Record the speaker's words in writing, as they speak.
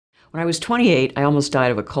When I was 28, I almost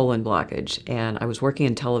died of a colon blockage, and I was working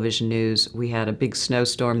in television news. We had a big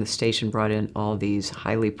snowstorm. The station brought in all these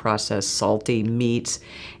highly processed, salty meats,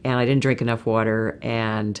 and I didn't drink enough water.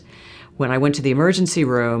 And when I went to the emergency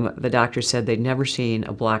room, the doctor said they'd never seen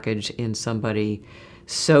a blockage in somebody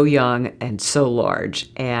so young and so large,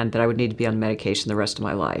 and that I would need to be on medication the rest of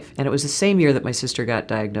my life. And it was the same year that my sister got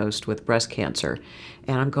diagnosed with breast cancer.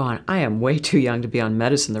 And I'm going, I am way too young to be on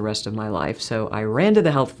medicine the rest of my life. So I ran to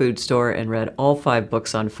the health food store and read all 5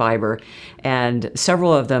 books on fiber, and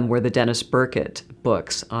several of them were the Dennis Burkitt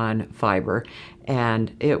books on fiber.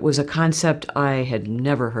 And it was a concept I had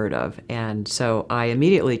never heard of. And so I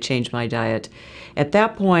immediately changed my diet at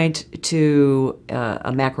that point to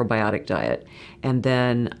a macrobiotic diet. And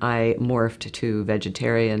then I morphed to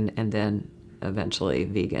vegetarian and then eventually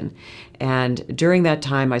vegan. And during that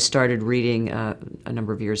time, I started reading, a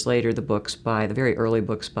number of years later, the very early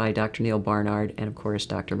books by Dr. Neil Barnard and, of course,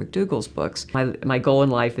 Dr. McDougall's books. My goal in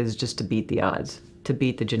life is just to beat the odds, to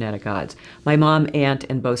beat the genetic odds. My mom, aunt,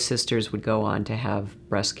 and both sisters would go on to have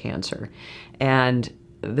breast cancer. And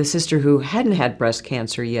the sister who hadn't had breast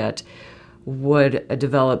cancer yet would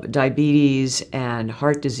develop diabetes and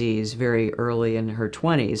heart disease very early in her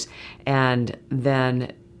 20s, and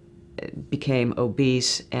then became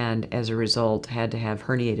obese, and as a result had to have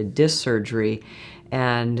herniated disc surgery.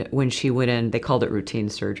 And when she went in, they called it routine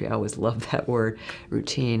surgery. I always loved that word,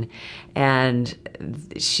 routine. And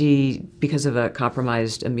she, because of a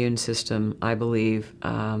compromised immune system, I believe,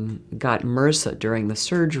 got MRSA during the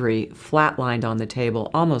surgery, flatlined on the table,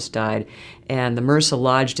 almost died, and the MRSA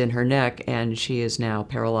lodged in her neck, and she is now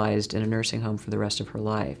paralyzed in a nursing home for the rest of her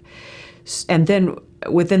life. And then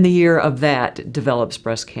within the year of that, develops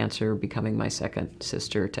breast cancer, becoming my second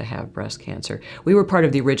sister to have breast cancer. We were part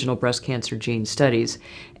of the original breast cancer gene studies,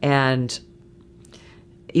 and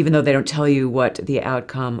even though they don't tell you what the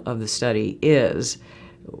outcome of the study is,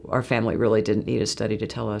 our family really didn't need a study to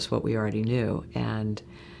tell us what we already knew. And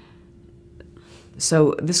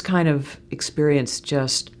so this kind of experience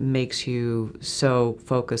just makes you so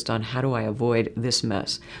focused on, how do I avoid this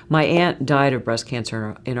mess? My aunt died of breast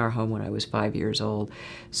cancer in our home when I was 5 years old.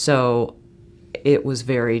 So it was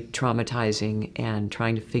very traumatizing, and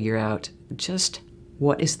trying to figure out just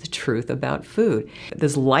what is the truth about food.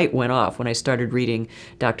 This light went off when I started reading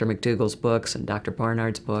Dr. McDougall's books and Dr.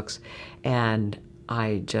 Barnard's books, and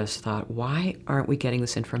I just thought, why aren't we getting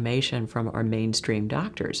this information from our mainstream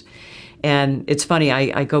doctors? And it's funny,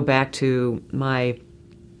 I go back to my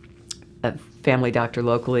family doctor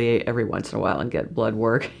locally every once in a while and get blood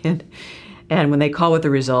work. And when they call with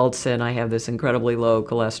the results and I have this incredibly low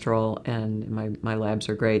cholesterol and my labs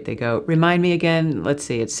are great, they go, remind me again, let's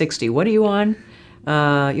see, it's 60. What are you on?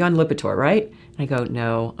 You're on Lipitor, right? And I go,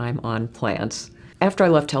 no, I'm on plants. After I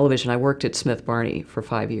left television, I worked at Smith Barney for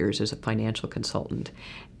 5 years as a financial consultant.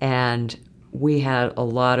 And we had a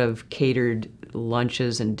lot of catered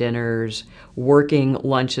lunches and dinners, working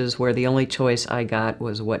lunches where the only choice I got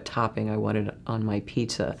was what topping I wanted on my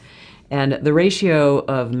pizza. And the ratio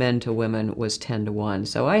of men to women was 10 to 1.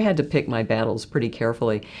 So I had to pick my battles pretty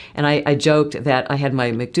carefully. And I joked that I had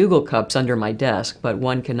my McDougall cups under my desk, but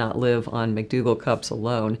one cannot live on McDougall cups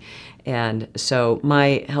alone. And so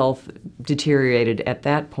my health deteriorated at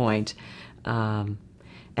that point. And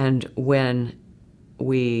when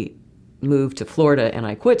we moved to Florida and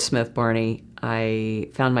I quit Smith Barney, I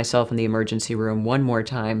found myself in the emergency room one more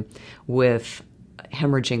time with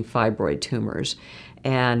hemorrhaging fibroid tumors.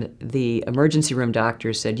 And the emergency room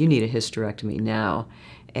doctor said, you need a hysterectomy now.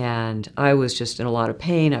 And I was just in a lot of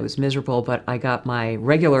pain. I was miserable, but I got my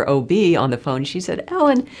regular OB on the phone. She said,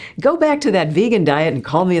 Ellen, go back to that vegan diet and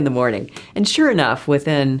call me in the morning. And sure enough,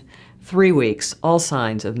 within 3 weeks, all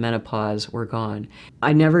signs of menopause were gone.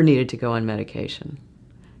 I never needed to go on medication.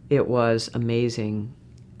 It was amazing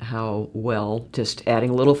how well just adding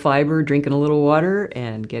a little fiber, drinking a little water,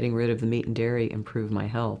 and getting rid of the meat and dairy improved my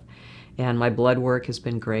health. And my blood work has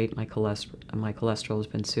been great. My cholesterol has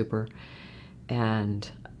been super. And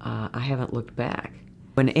I haven't looked back.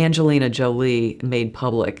 When Angelina Jolie made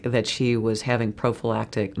public that she was having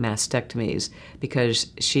prophylactic mastectomies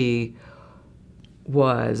because she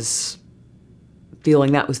was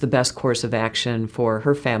feeling that was the best course of action for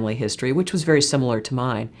her family history, which was very similar to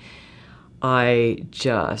mine, I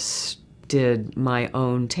just did my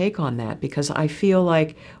own take on that, because I feel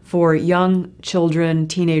like for young children,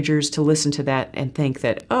 teenagers to listen to that and think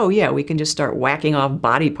that, oh yeah, we can just start whacking off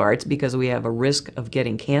body parts because we have a risk of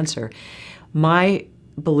getting cancer. My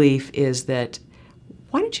belief is that,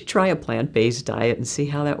 why don't you try a plant-based diet and see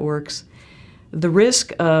how that works? The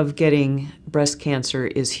risk of getting breast cancer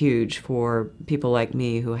is huge for people like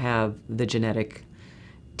me who have the genetic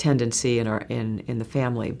tendency in the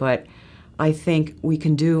family. But I think we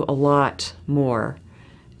can do a lot more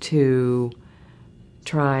to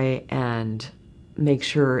try and make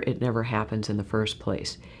sure it never happens in the first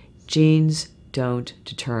place. Genes don't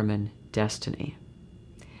determine destiny,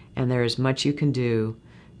 and there is much you can do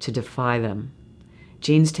to defy them.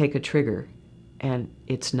 Genes take a trigger, and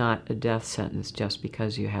it's not a death sentence just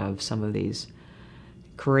because you have some of these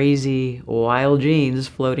crazy, wild genes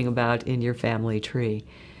floating about in your family tree.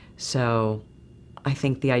 So I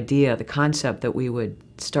think the idea, the concept that we would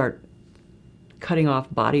start cutting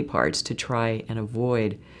off body parts to try and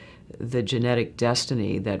avoid the genetic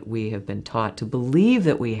destiny that we have been taught to believe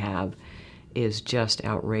that we have is just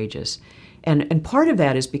outrageous. And part of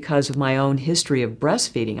that is because of my own history of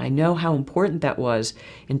breastfeeding. I know how important that was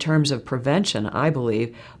in terms of prevention, I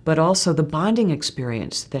believe, but also the bonding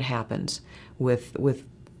experience that happens with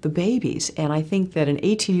the babies. And I think that an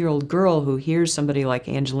 18-year-old girl who hears somebody like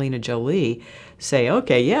Angelina Jolie say,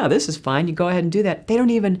 okay, yeah, this is fine, you go ahead and do that, they don't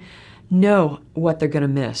even know what they're going to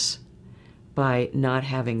miss by not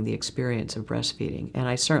having the experience of breastfeeding. And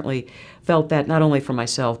I certainly felt that not only for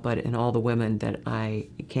myself, but in all the women that I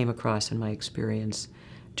came across in my experience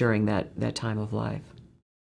during that time of life.